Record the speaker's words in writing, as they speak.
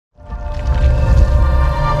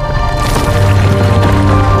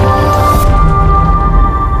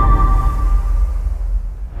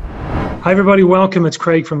Hi everybody, welcome. It's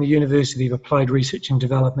Craig from the University of Applied Research and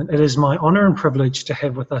Development. It is my honour and privilege to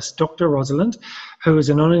have with us Dr. Rosalind, who is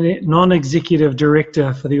a non-executive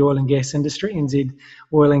director for the oil and gas industry, NZ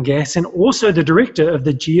Oil and Gas, and also the director of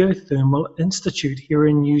the Geothermal Institute here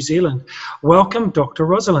in New Zealand. Welcome, Dr.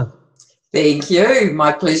 Rosalind. Thank you.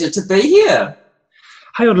 My pleasure to be here.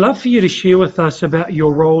 Hey, I'd love for you to share with us about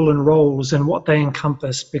your role and roles and what they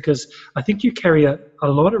encompass, because I think you carry a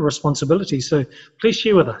lot of responsibility. So please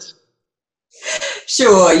share with us.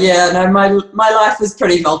 Sure, yeah, no, my life is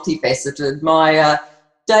pretty multifaceted. My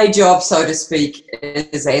day job, so to speak,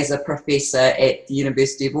 is as a professor at the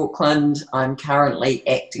University of Auckland. I'm currently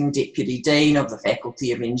acting Deputy Dean of the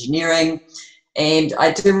Faculty of Engineering, and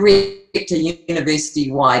I direct a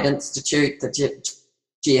university-wide institute, the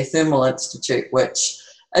Geothermal Institute, which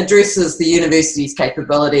addresses the university's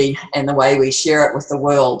capability and the way we share it with the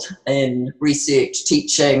world in research,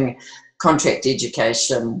 teaching, contract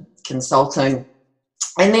education, consulting.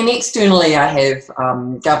 And then externally I have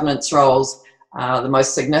governance roles. The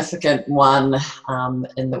most significant one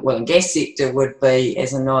in the oil and gas sector would be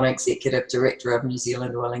as a non-executive director of New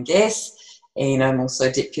Zealand Oil and Gas, and I'm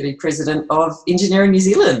also Deputy President of Engineering New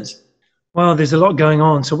Zealand. Wow, there's a lot going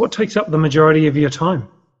on. So what takes up the majority of your time?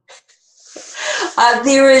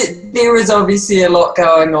 There is obviously a lot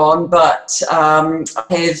going on, but I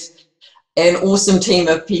have an awesome team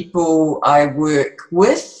of people I work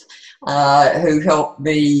with who help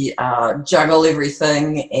me juggle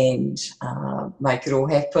everything and make it all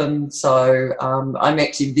happen. So I'm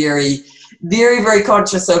actually very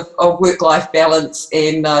conscious of work-life balance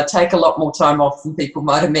and take a lot more time off than people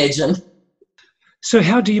might imagine. So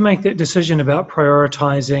how do you make that decision about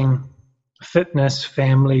prioritizing fitness,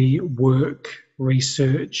 family, work,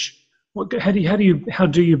 research? How do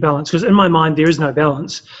you balance? Because in my mind there is no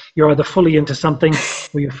balance. You're either fully into something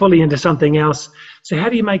or you're fully into something else. So how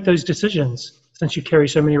do you make those decisions since you carry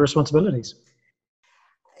so many responsibilities?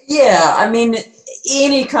 Yeah, I mean,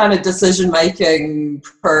 any kind of decision-making,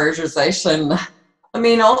 prioritization, I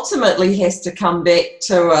mean, ultimately has to come back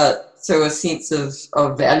to a sense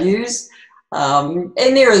of values. And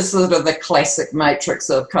there is sort of the classic matrix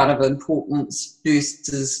of kind of importance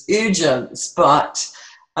versus urgence, but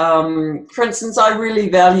for instance, I really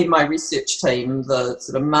value my research team, the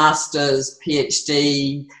sort of masters,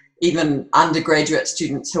 PhD, even undergraduate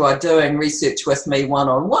students who are doing research with me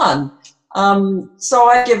one-on-one. So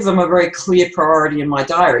I give them a very clear priority in my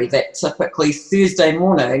diary that typically Thursday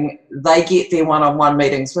morning they get their one-on-one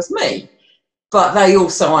meetings with me. But they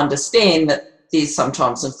also understand that there's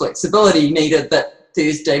sometimes some flexibility needed, that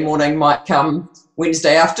Thursday morning might come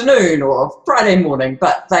Wednesday afternoon or Friday morning,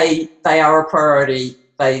 but they are a priority.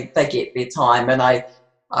 They get their time, and I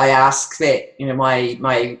ask that, you know,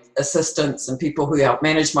 my assistants and people who help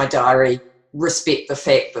manage my diary respect the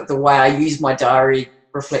fact that the way I use my diary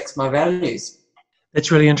reflects my values.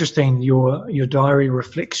 That's really interesting. Your diary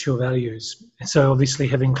reflects your values. So obviously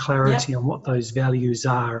having clarity on what those values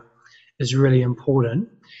are is really important.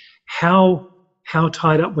 How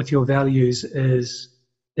tied up with your values is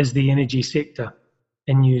the energy sector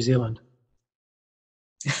in New Zealand?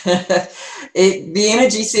 The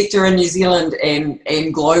energy sector in New Zealand and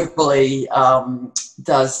globally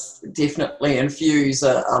does definitely infuse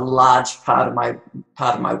a large part of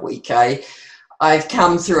my week. I've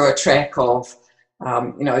come through a track of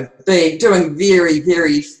doing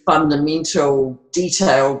very fundamental,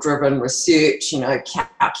 detail-driven research,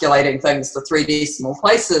 calculating things to 3 decimal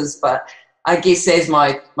places. But I guess as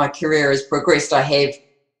my career has progressed, I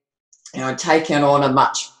have taken on a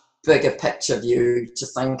much bigger picture view to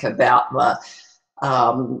think about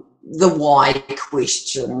the why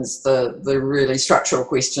questions, the really structural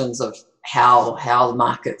questions of how the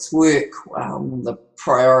markets work, the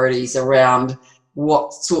priorities around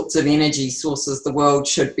what sorts of energy sources the world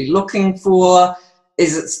should be looking for.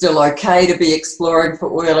 Is it still okay to be exploring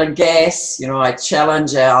for oil and gas? I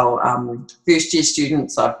challenge our first year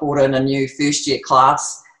students. I've brought in a new first year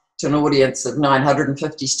class to an audience of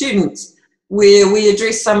 950 students, where we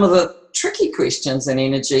address some of the tricky questions in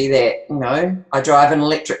energy that, I drive an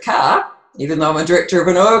electric car, even though I'm a director of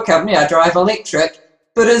an oil company, I drive electric,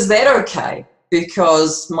 but is that okay?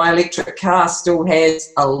 Because my electric car still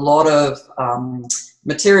has a lot of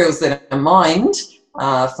materials that are mined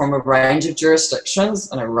from a range of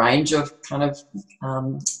jurisdictions and a range of kind of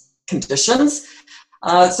conditions.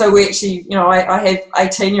 So we actually, I have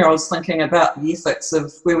 18-year-olds thinking about the ethics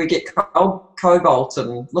of where we get cobalt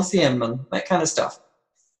and lithium and that kind of stuff.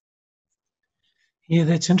 Yeah,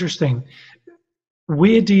 that's interesting.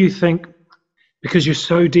 Where do you think because you're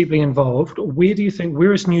so deeply involved,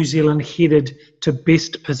 where is New Zealand headed to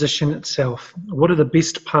best position itself? What are the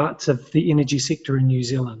best parts of the energy sector in New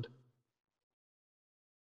Zealand?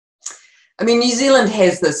 I mean, New Zealand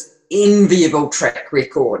has this enviable track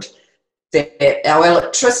record that our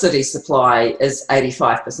electricity supply is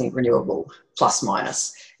 85% renewable, plus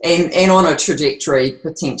minus, and on a trajectory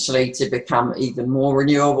potentially to become even more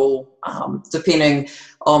renewable, depending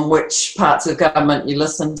on which parts of government you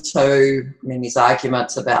listen to. I mean, there's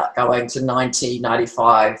arguments about going to 90,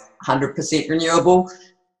 95, 100% renewable.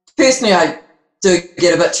 Personally, I do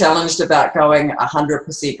get a bit challenged about going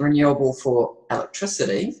 100% renewable for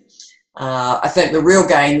electricity. I think the real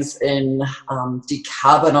gains in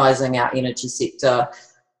decarbonising our energy sector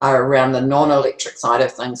are around the non-electric side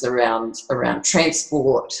of things, around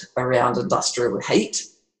transport, around industrial heat.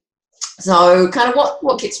 So kind of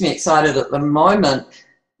what gets me excited at the moment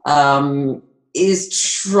is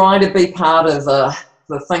trying to be part of the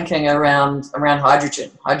thinking around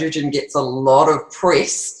hydrogen. Hydrogen gets a lot of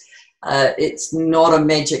press. It's not a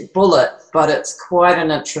magic bullet, but it's quite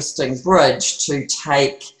an interesting bridge to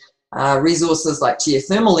take resources like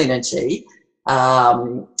geothermal energy,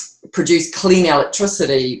 produce clean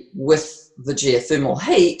electricity with the geothermal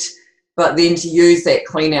heat, but then to use that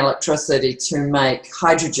clean electricity to make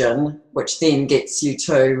hydrogen, which then gets you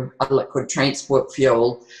to a liquid transport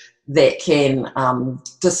fuel that can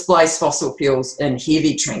displace fossil fuels in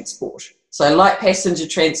heavy transport. So light passenger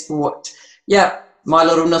transport, yeah, my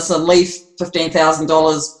little Nissan Leaf,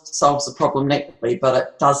 $15,000 solves the problem neatly, but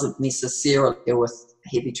it doesn't necessarily deal with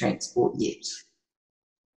heavy transport yet.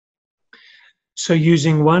 So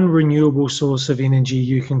using one renewable source of energy,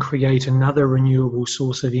 you can create another renewable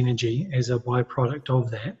source of energy as a byproduct of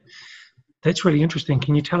that. That's really interesting.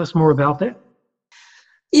 Can you tell us more about that?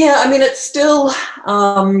 Yeah, I mean, it's still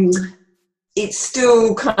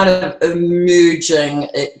kind of emerging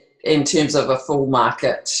in terms of a full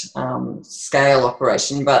market scale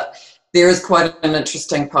operation, but there is quite an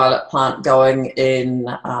interesting pilot plant going in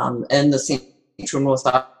the Central North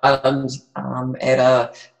Island at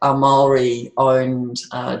a Maori-owned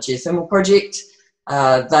geothermal project.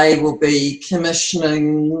 They will be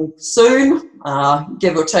commissioning soon,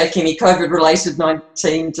 give or take any COVID-related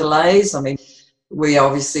 19 delays. I mean, we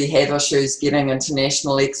obviously have issues getting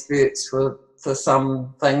international experts for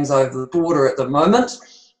some things over the border at the moment.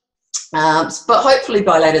 But hopefully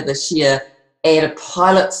by later this year, at a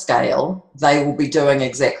pilot scale, they will be doing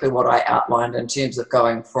exactly what I outlined in terms of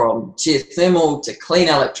going from geothermal to clean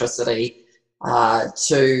electricity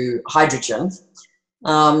to hydrogen.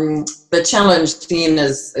 The challenge then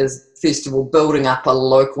is first of all building up a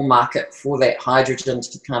local market for that hydrogen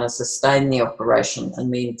to kind of sustain the operation,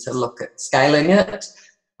 and then to look at scaling it.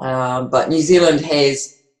 But New Zealand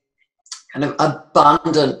has kind of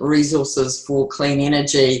abundant resources for clean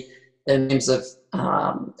energy in terms of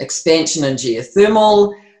expansion in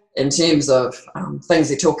geothermal, in terms of things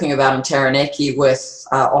they're talking about in Taranaki with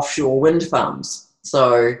offshore wind farms.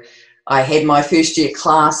 So I had my first year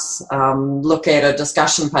class look at a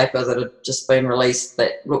discussion paper that had just been released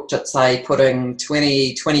that looked at, say, putting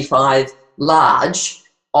 25 large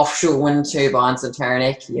offshore wind turbines in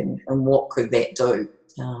Taranaki, and what could that do.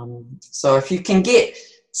 So if you can get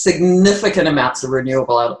significant amounts of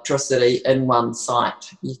renewable electricity in one site,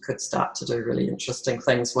 you could start to do really interesting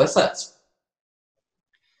things with it.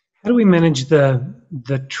 How do we manage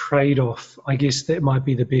the trade-off? I guess that might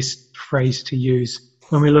be the best phrase to use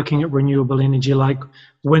when we're looking at renewable energy like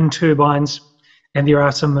wind turbines, and there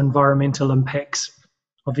are some environmental impacts.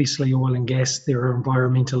 Obviously, oil and gas, there are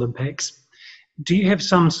environmental impacts. Do you have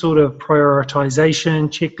some sort of prioritization,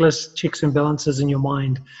 checklist, checks and balances in your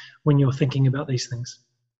mind when you're thinking about these things?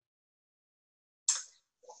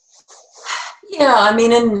 Yeah, I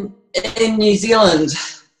mean, in New Zealand,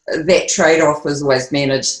 that trade-off is always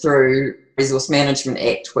managed through Resource Management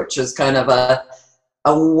Act, which is kind of a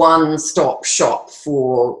one-stop shop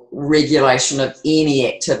for regulation of any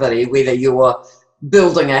activity, whether you're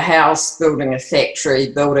building a house, building a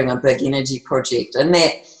factory, building a big energy project. And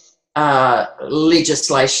that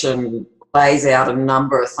legislation lays out a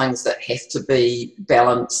number of things that have to be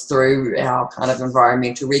balanced through our kind of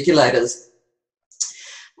environmental regulators.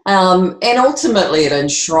 And ultimately it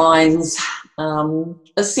enshrines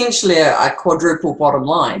essentially a quadruple bottom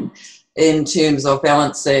line in terms of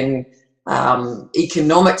balancing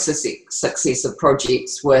economic success of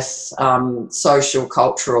projects with social,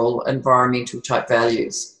 cultural, environmental type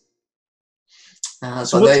values.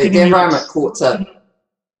 So the environment courts are...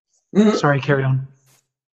 Sorry, carry on.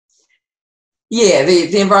 Yeah,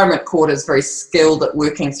 the Environment Court is very skilled at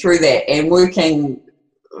working through that and working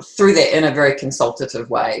through that in a very consultative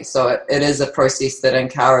way. So it is a process that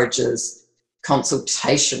encourages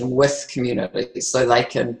consultation with communities so they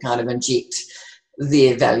can kind of inject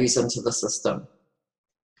their values into the system.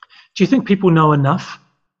 Do you think people know enough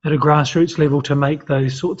at a grassroots level to make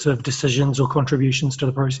those sorts of decisions or contributions to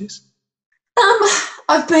the process?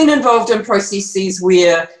 I've been involved in processes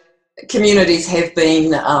where communities have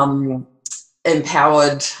been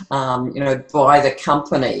empowered, by the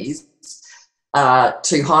companies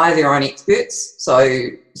to hire their own experts. So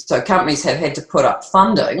companies have had to put up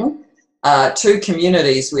funding to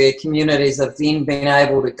communities, where communities have then been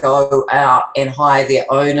able to go out and hire their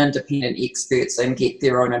own independent experts and get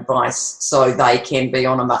their own advice, so they can be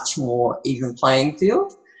on a much more even playing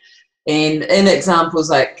field. And in examples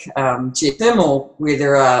like geothermal, where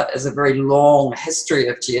there is a very long history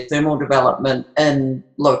of geothermal development in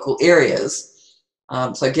local areas,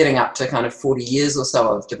 so getting up to kind of 40 years or so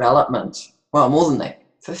of development, well, more than that,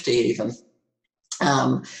 50 even.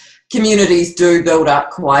 Communities do build up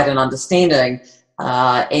quite an understanding,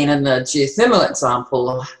 and in the geothermal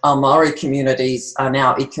example, our Māori communities are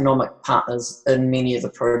now economic partners in many of the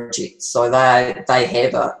projects, so they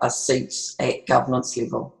have a seat at governance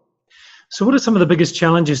level. So what are some of the biggest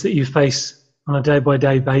challenges that you face on a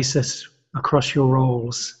day-by-day basis across your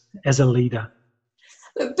roles as a leader?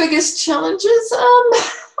 The biggest challenges,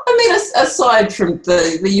 aside from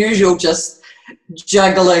the usual just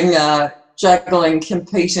juggling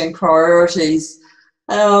competing priorities,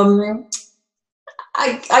 I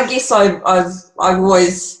guess I've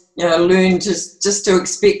always learned just to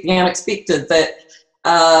expect the unexpected, that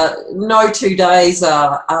no 2 days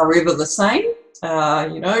are ever the same.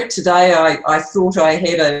 Today I thought I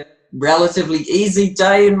had a relatively easy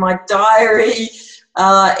day in my diary,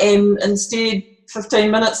 and instead 15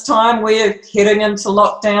 minutes time we're heading into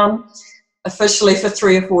lockdown officially for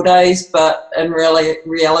 3 or 4 days, but in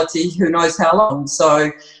reality who knows how long.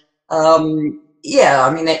 So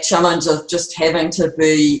that challenge of just having to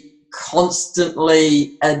be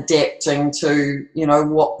constantly adapting to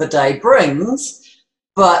what the day brings,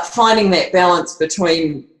 but finding that balance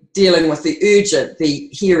between dealing with the urgent, the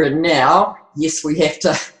here and now. Yes, we have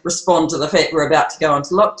to respond to the fact we're about to go into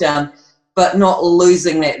lockdown, but not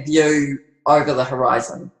losing that view over the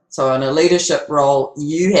horizon. So in a leadership role,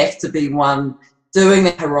 you have to be one doing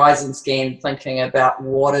the horizon scan, thinking about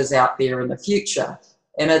what is out there in the future.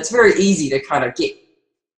 And it's very easy to kind of get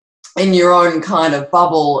in your own kind of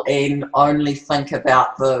bubble and only think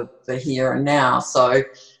about the here and now. So,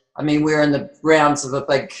 we're in the rounds of a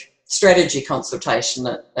big strategy consultation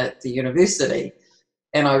at the university,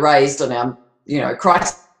 and I raised in our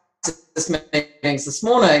crisis meetings this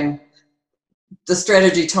morning, the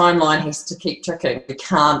strategy timeline has to keep ticking. We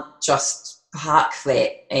can't just park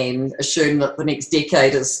that and assume that the next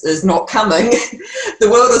decade is not coming. The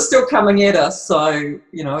world is still coming at us, so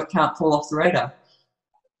it can't fall off the radar.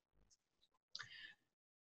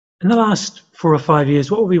 In the last 4 or 5 years,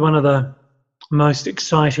 what will be one of the most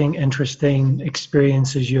exciting, interesting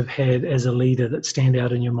experiences you've had as a leader that stand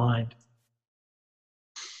out in your mind?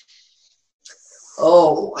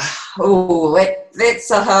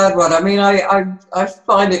 That's a hard one. I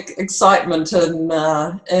find excitement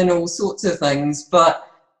in all sorts of things, but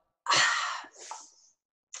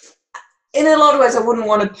in a lot of ways I wouldn't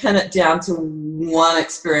want to pin it down to one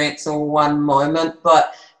experience or one moment,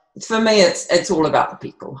 but for me it's all about the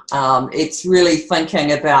people. It's really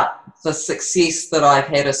thinking about the success that I've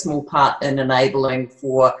had a small part in enabling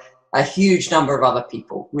for a huge number of other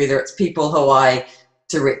people, whether it's people who I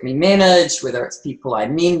directly manage, whether it's people I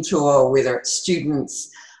mentor, whether it's students.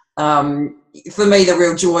 For me, the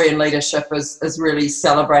real joy in leadership is really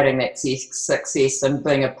celebrating that success and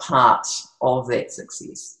being a part of that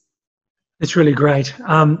success. It's really great.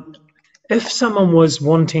 If someone was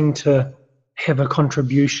wanting to have a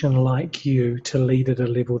contribution like you to lead at a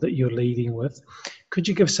level that you're leading with, could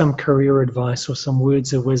you give some career advice or some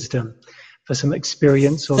words of wisdom for some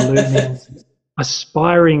experience or learning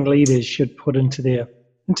aspiring leaders should put into their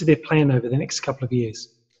plan over the next couple of years?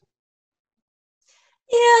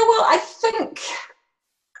 Yeah, well, I think,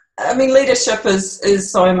 leadership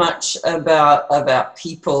is so much about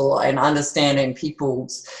people and understanding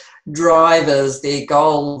people's drivers, their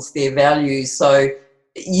goals, their values. So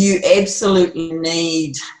you absolutely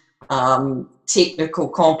need technical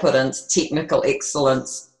competence, technical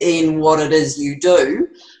excellence in what it is you do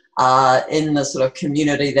in the sort of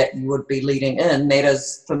community that you would be leading in. That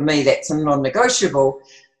is, for me, that's a non-negotiable.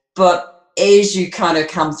 But as you kind of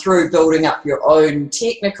come through building up your own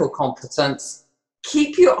technical competence,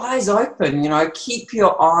 keep your eyes open, keep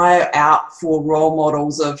your eye out for role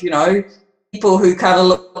models of, people who kind of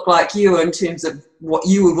look like you in terms of what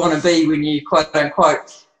you would want to be when you quote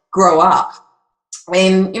unquote grow up.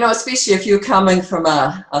 And, especially if you're coming from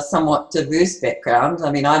a somewhat diverse background.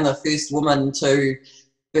 I mean, I'm the first woman to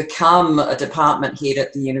become a department head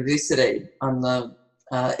at the university. I'm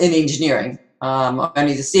in engineering.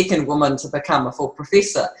 Only the second woman to become a full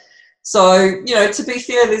professor. So, to be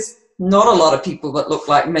fair, there's not a lot of people that look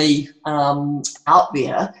like me out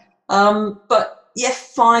there. But yeah,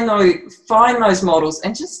 find those models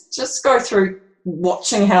and just go through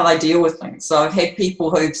watching how they deal with things. So I've had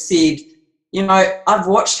people who've said, I've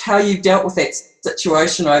watched how you dealt with that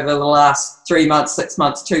situation over the last 3 months, 6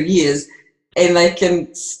 months, 2 years, and they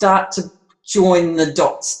can start to join the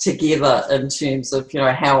dots together in terms of,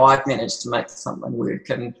 how I've managed to make something work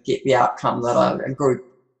and get the outcome that a group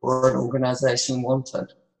or an organisation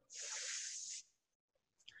wanted.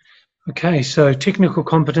 Okay, so technical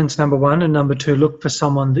competence, number one, and number two, look for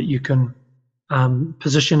someone that you can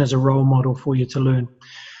position as a role model for you to learn.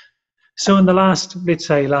 So in the last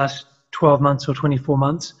 12 months or 24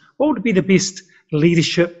 months, what would be the best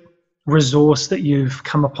leadership resource that you've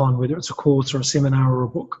come upon, whether it's a course or a seminar or a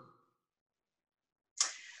book?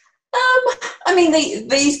 I mean,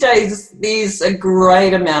 these days there's a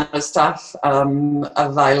great amount of stuff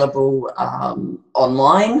available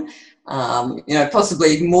online.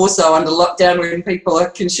 Possibly more so under lockdown when people are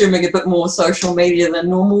consuming a bit more social media than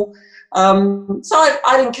normal. So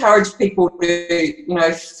I'd encourage people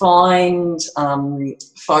to, find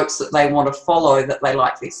folks that they want to follow, that they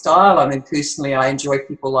like their style. I mean, personally, I enjoy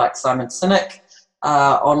people like Simon Sinek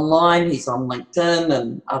online. He's on LinkedIn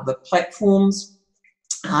and other platforms.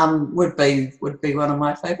 Would be one of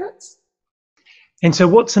my favourites. And so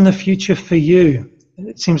what's in the future for you?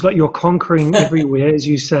 It seems like you're conquering everywhere, as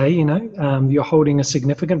you say, you're holding a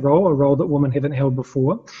significant role, a role that women haven't held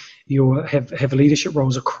before. You have leadership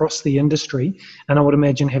roles across the industry, and I would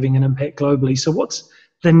imagine having an impact globally. So what's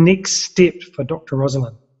the next step for Dr.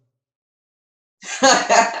 Rosalind?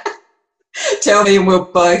 Tell me and we'll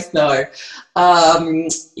both know.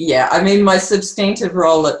 My substantive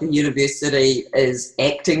role at the university is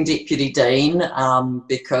acting Deputy Dean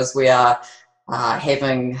because we are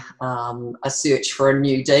having a search for a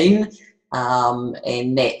new dean,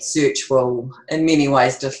 and that search will in many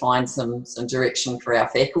ways define some direction for our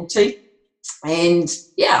faculty. And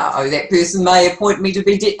that person may appoint me to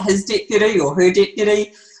be his deputy or her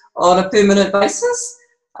deputy on a permanent basis.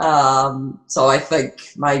 So I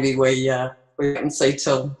think maybe we can see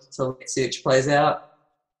till that search plays out.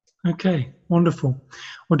 Okay, wonderful.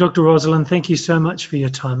 Well, Dr. Rosalind, thank you so much for your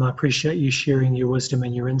time. I appreciate you sharing your wisdom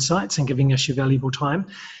and your insights and giving us your valuable time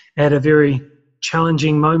at a very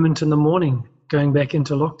challenging moment in the morning going back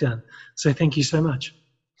into lockdown. So thank you so much.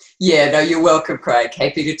 Yeah, no, you're welcome, Craig.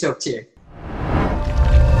 Happy to talk to you.